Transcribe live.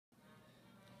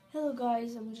Hello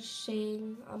guys, I'm just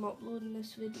saying I'm uploading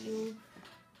this video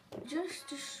just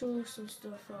to show some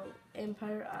stuff about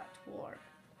Empire at War.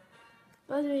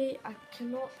 By the way, I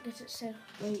cannot get it set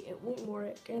right, it won't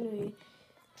work. Anyway,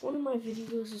 one of my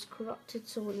videos is corrupted,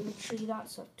 so I'm going to show you that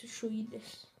stuff to show you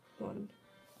this one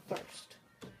first.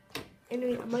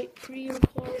 Anyway, I might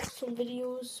pre-record some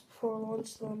videos before I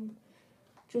launch them,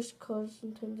 just cause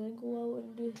sometimes I go out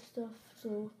and do stuff,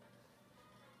 so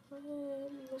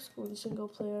let's go in single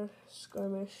player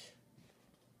skirmish.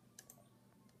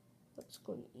 Let's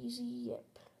go in easy, yep.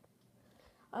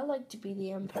 I like to be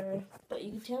the Emperor, but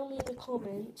you can tell me in the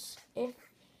comments if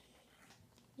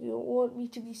you don't want me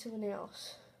to be someone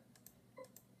else.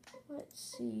 Let's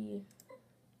see.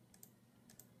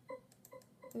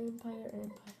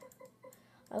 Empire.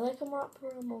 I like a map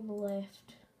where I'm on the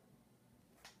left.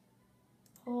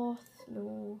 Hoth,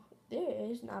 no. There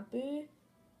it is, Naboo.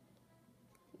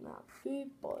 Naboo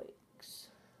bikes.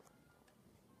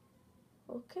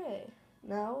 Okay,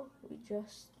 now we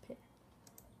just pick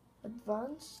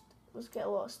advanced. Let's get a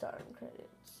lot of starting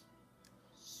credits.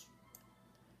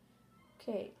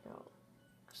 Okay, now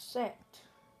set.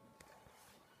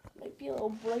 Might be a little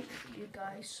bright for you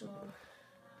guys, so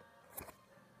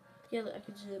yeah, look, I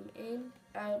can zoom in,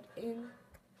 out, in.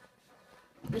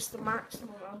 This is the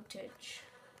maximum outage.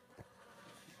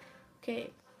 Okay,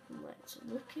 let's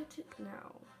look at it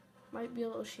now. Might be a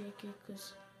little shaky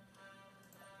because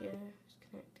yeah, it's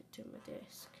connected to my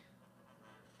desk.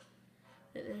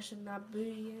 There's some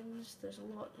Nabooians, there's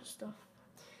a lot of stuff.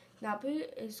 Naboo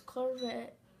is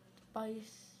covered by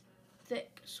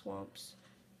thick swamps,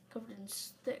 covered in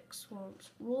thick swamps,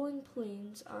 rolling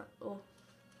plains, and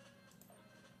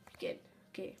begin.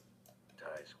 Okay.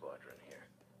 TIE Squadron here.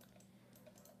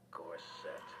 Course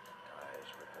set.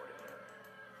 TIEs reporting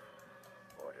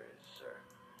in. Orders, sir.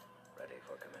 Ready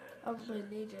for command. I've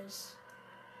played ages.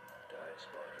 TIE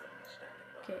Squadron standing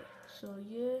by. Okay, so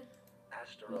you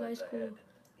guys go ahead.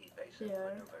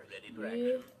 there. Ready for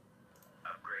You action.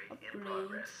 Upgrade in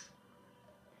progress.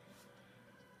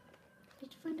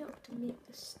 need to find out how to make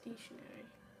this stationary.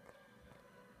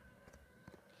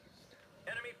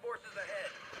 Enemy forces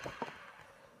ahead.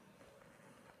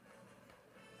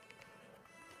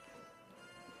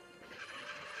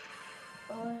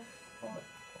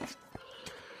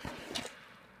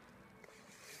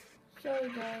 Sorry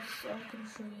guys, I can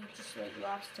show you just like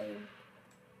last time.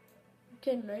 You're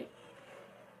kidding, right?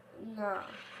 Nah.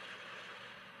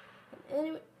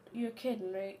 Anyway, you're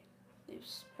kidding, right? They've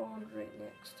spawned right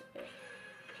next to it.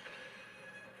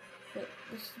 But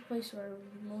this is the place where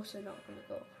we're mostly not gonna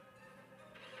go.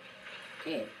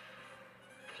 Okay.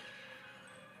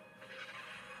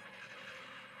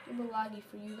 A little laggy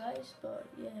for you guys, but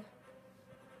yeah.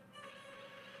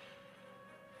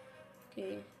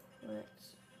 Okay,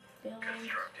 let's build.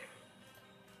 Constructing.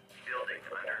 Building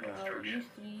under construction. You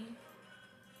 3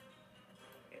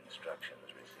 Instructions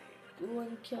received. go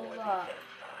and kill For the that.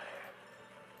 Empire.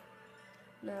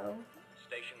 No.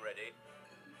 Station ready.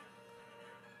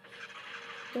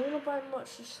 Don't want to buy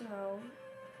much just now.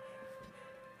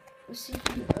 Let's see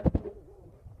if you can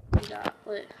do that.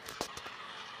 Wait.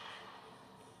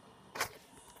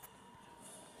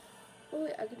 Oh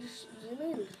wait, I can just zoom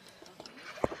in.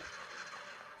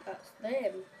 That's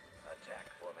them. Attack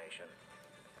formation.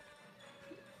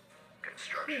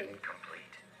 Construction Okay.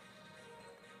 complete.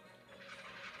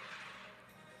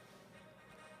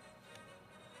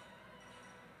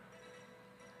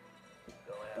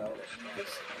 Go ahead. Oh, Listener.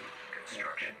 this.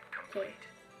 Construction complete.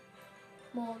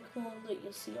 Come on, look,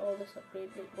 you'll see all this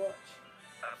upgrade. Look, watch.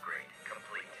 Upgrade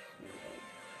complete.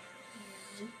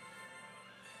 Zoop.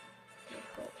 I've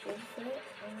got one for it,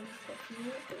 and I've got 3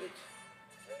 upgrades.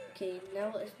 Okay, now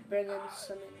let's bring in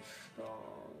something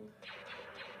strong.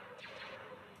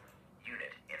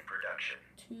 Unit in production.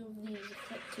 2 of these,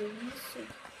 effect 2 of these, so you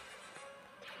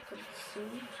can see,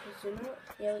 zoom out,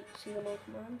 yeah, you see them on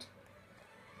command.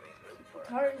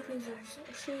 Power increasers,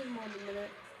 I'll show you more in a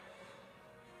minute.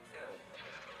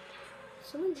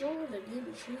 Something's wrong with the game,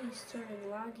 it's really starting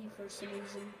laggy for some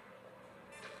reason.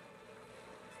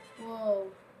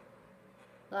 Whoa.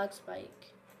 Lag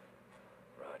spike.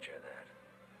 Roger that.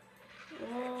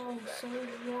 Whoa,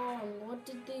 something's wrong. What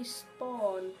did they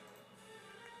spawn?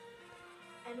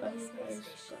 By the way, guys,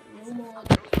 got no mods.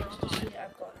 Just to say,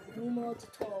 I've got no mods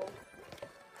at all.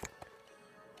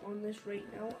 On this right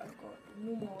now, I've got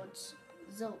no mods.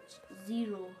 Zilch.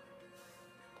 0.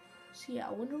 So yeah,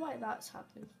 I wonder why that's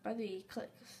happening. By the way,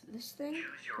 click this thing,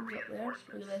 comes up there.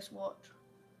 Look at this, watch.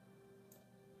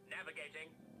 Navigating.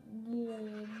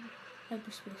 Whoa.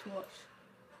 Hyperspace watch.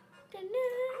 Cruiser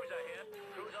here.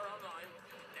 Cruiser online.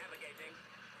 Navigating.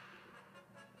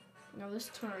 Now this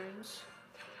turns.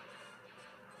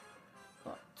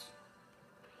 But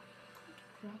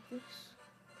grab this.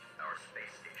 Our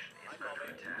space station is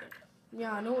under attack.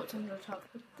 Yeah, I know it's under attack.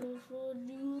 What the fuck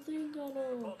do you think I know?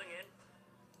 Reporting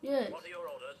in. Yes. What are your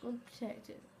orders? Go and protect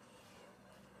it.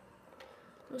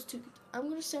 Those two. I'm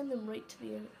gonna send them right to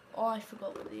the. Oh, I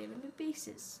forgot what the enemy base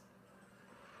is.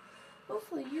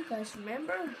 Hopefully, you guys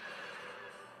remember.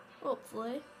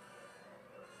 Hopefully.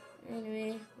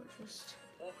 Anyway, we're just.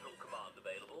 Orbital command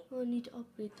available. Oh, I need to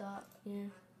upgrade that. Yeah,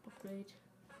 upgrade.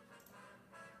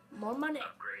 More money.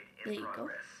 Upgrade There in you go.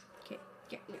 progress. Okay,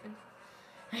 getting it in.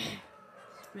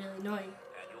 It's really annoying.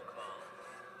 And your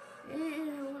command.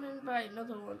 Yeah, I want to buy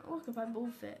another one. Oh, I can buy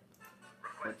both it.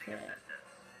 Requesting Okay.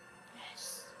 assistance.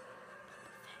 Yes.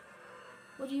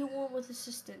 What do you want with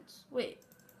assistance? Wait,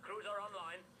 Crews are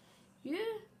online.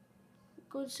 yeah?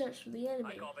 Go and search for the I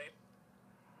enemy. copy.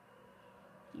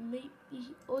 He might be.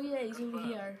 Oh, yeah, he's over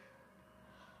here.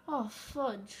 Oh,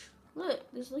 fudge.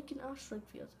 Look, there's like an asteroid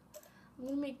field. I'm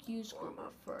gonna make use go there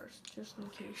first, just in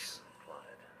case.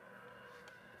 Plotted.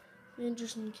 And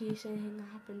just in case anything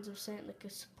happens, I've sent like a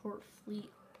support fleet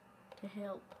to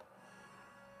help.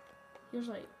 Here's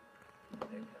like.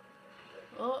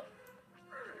 Oh.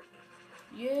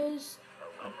 Yes.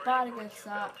 I'm bad against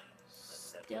that.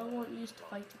 Still won't use to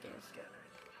fight against it.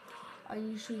 I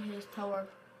usually his tower.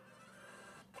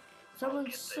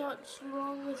 Someone's such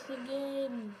wrong with the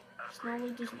game. This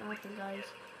normally doesn't happen, guys.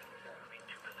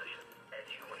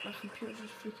 My computer's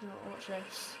just freaking out. Watch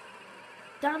this.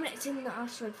 Damn it, it's in the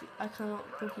asteroid. I cannot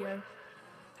go here.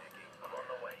 I'm on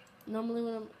the way. Normally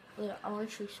when I want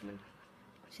to show you something.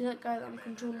 See that guy that I'm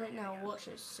controlling right now? Watch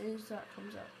this. As soon as that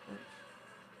comes up. Watch.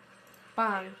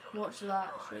 Bang. Watch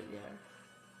that. It's right there.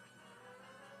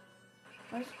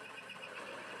 Right?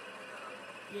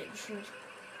 Yeah, it destroys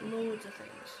loads of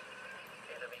things.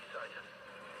 Enemy sighted.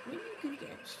 What are you good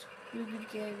against? You're good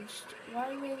against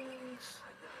Y-Wings,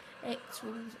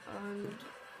 X-Wings, and...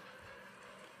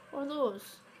 what are those?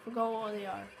 Forgot what they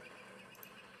are.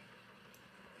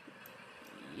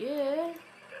 Yeah.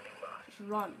 Standing by. Just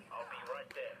run. I'll be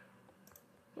right there.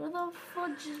 Where the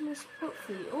fudge is my support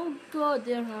fleet? Oh god,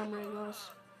 they're hammering us.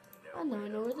 I now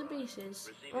know where the base is.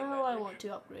 Oh, I want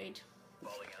to upgrade.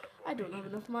 Falling out of I don't have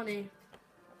enough money.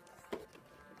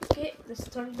 Okay, this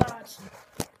turned bad.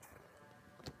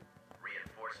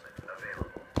 Reinforcement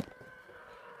available.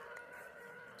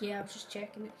 Yeah, I was just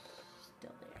checking it.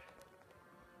 Still there.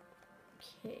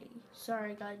 Okay,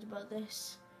 sorry guys about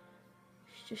this.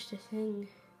 It's just a thing.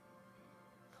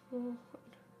 Come on.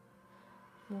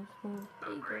 Come on, come on. There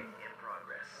you go. Upgrade in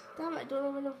progress. Damn it, I don't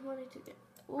have enough money to get.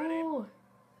 Oh,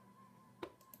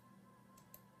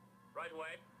 right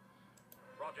away.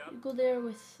 Roger. you go there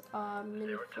with mini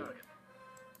Zero food. target.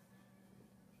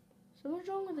 Something's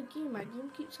wrong with the game. My game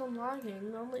keeps on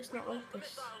lagging. Normally it's not like this.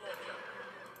 Missile launcher.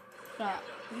 Crap.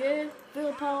 Yeah,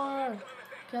 full power.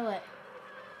 Kill it.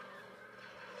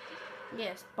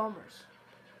 Yes, bombers.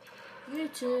 You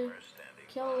too. First standing.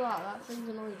 Kill that. That thing's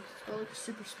annoying. It's got like a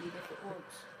super speed if it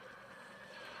wants.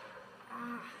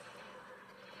 Ah.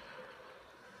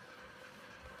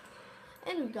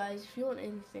 Anyway, guys, if you want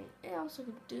anything else, I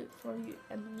can do it for you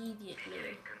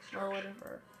immediately. Or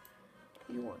whatever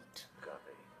you want.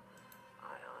 Copy.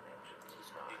 Ion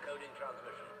engines not. Decoding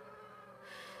transmission.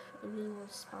 I really want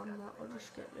to spam that, or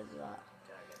just get rid of that.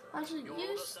 Actually,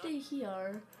 you stay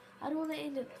here. I don't want to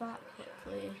end it that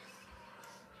quickly.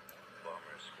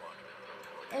 Bomber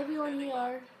squadron. Everyone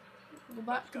here, go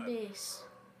back to base.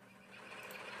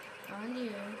 And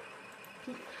you.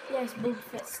 Yes, Boba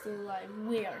Fett's still alive.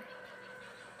 Where?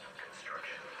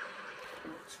 Construction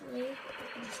complete. Actually,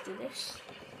 I can just do this.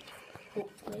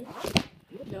 Hopefully.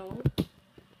 No.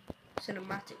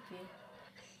 Cinematic view.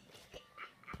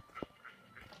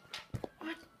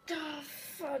 What the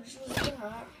fudge was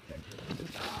that?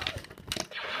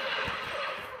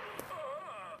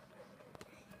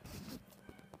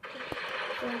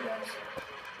 Sorry guys,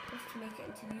 I have to make it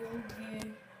into the old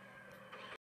view.